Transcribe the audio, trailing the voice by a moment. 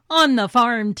On the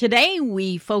farm today,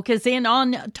 we focus in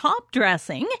on top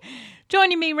dressing.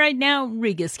 Joining me right now,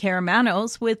 Regis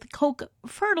Karamanos with Koch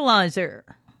Fertilizer.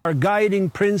 Our guiding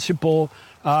principle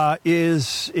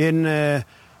is in the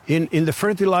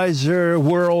fertilizer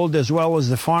world as well as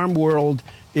the farm world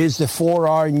is the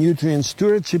 4R nutrient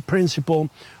stewardship principle,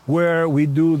 where we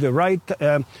do the right,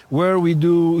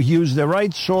 use the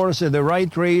right source at the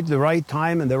right rate, the right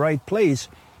time, and the right place.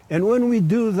 And when we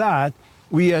do that,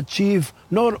 we achieve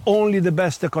not only the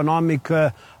best economic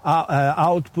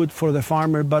output for the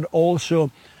farmer, but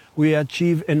also we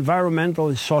achieve environmental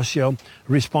and social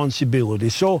responsibility.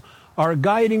 So our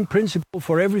guiding principle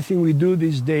for everything we do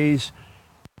these days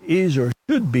is or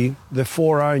should be the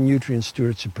 4R nutrient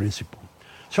stewardship principle.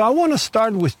 So I want to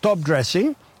start with top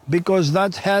dressing because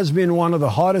that has been one of the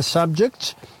hottest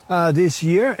subjects this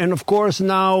year. And of course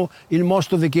now in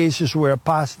most of the cases we're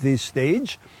past this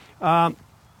stage.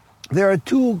 There are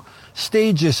two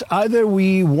stages. Either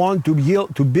we want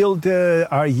to build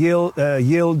our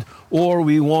yield, or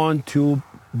we want to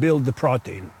build the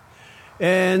protein.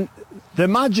 And the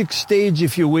magic stage,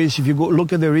 if you wish, if you go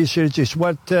look at the research, is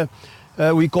what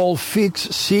we call fix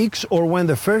 6, or when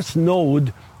the first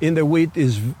node in the wheat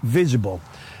is visible.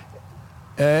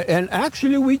 And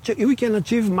actually, we can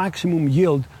achieve maximum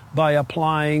yield by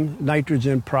applying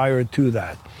nitrogen prior to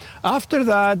that. After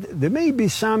that, there may be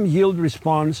some yield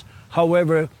response.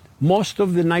 However, most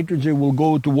of the nitrogen will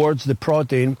go towards the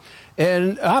protein,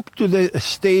 and up to the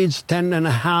stage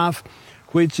 10.5,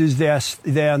 which is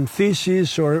the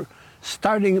anthesis, or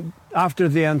starting after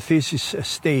the anthesis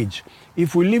stage.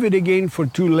 If we leave it again for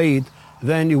too late,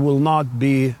 then it will not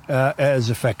be as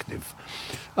effective.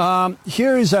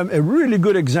 Here is a really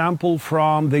good example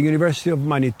from the University of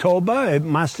Manitoba, a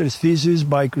master's thesis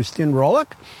by Christine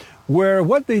Rolock, where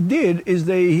what they did is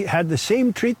they had the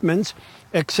same treatments,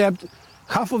 except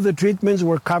half of the treatments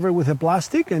were covered with a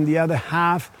plastic and the other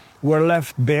half were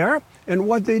left bare. And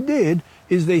what they did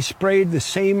is they sprayed the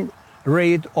same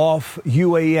rate of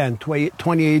UAN,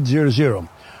 2800.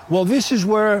 Well, this is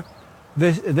where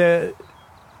the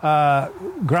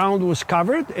ground was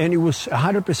covered, and it was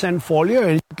 100% foliar,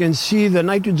 and you can see the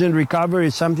nitrogen recovery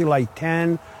is something like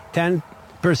 10%,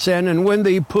 and when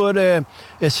they put a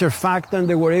surfactant,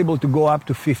 they were able to go up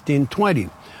to 15, 20.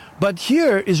 But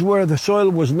here is where the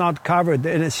soil was not covered,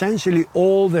 and essentially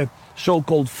all the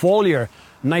so-called foliar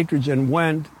nitrogen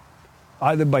went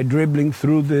either by dribbling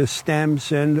through the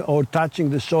stems or touching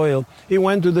the soil. It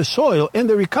went to the soil, and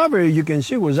the recovery, you can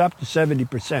see, was up to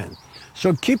 70%.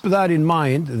 So keep that in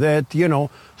mind, that,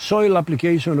 soil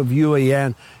application of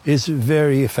UAN is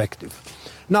very effective.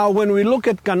 Now, when we look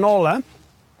at canola,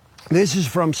 this is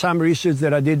from some research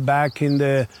that I did back in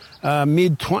the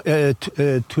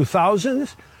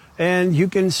mid-2000s. And you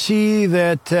can see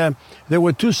that there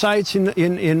were 2 sites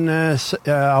in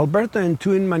Alberta and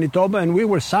 2 in Manitoba, and we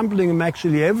were sampling them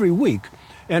actually every week.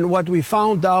 And what we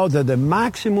found out that the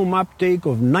maximum uptake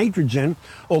of nitrogen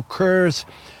occurs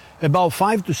about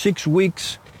 5 to 6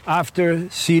 weeks after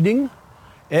seeding,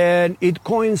 and it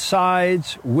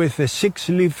coincides with the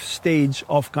 6-leaf stage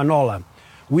of canola.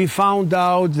 We found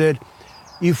out that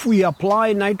if we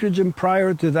apply nitrogen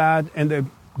prior to that,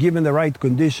 and given the right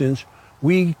conditions,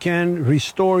 we can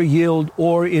restore yield,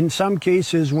 or in some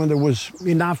cases when there was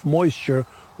enough moisture,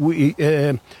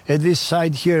 at this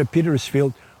site here at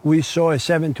Petersfield, we saw a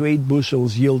 7 to 8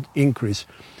 bushels yield increase.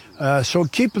 So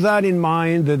keep that in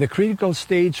mind, that the critical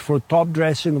stage for top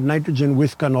dressing of nitrogen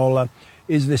with canola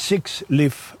is the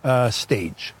 6-leaf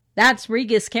stage. That's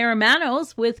Regis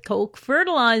Karamanos with Koch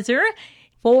Fertilizer.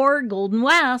 For Golden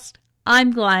West,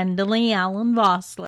 I'm Glendalee Allen Vossler.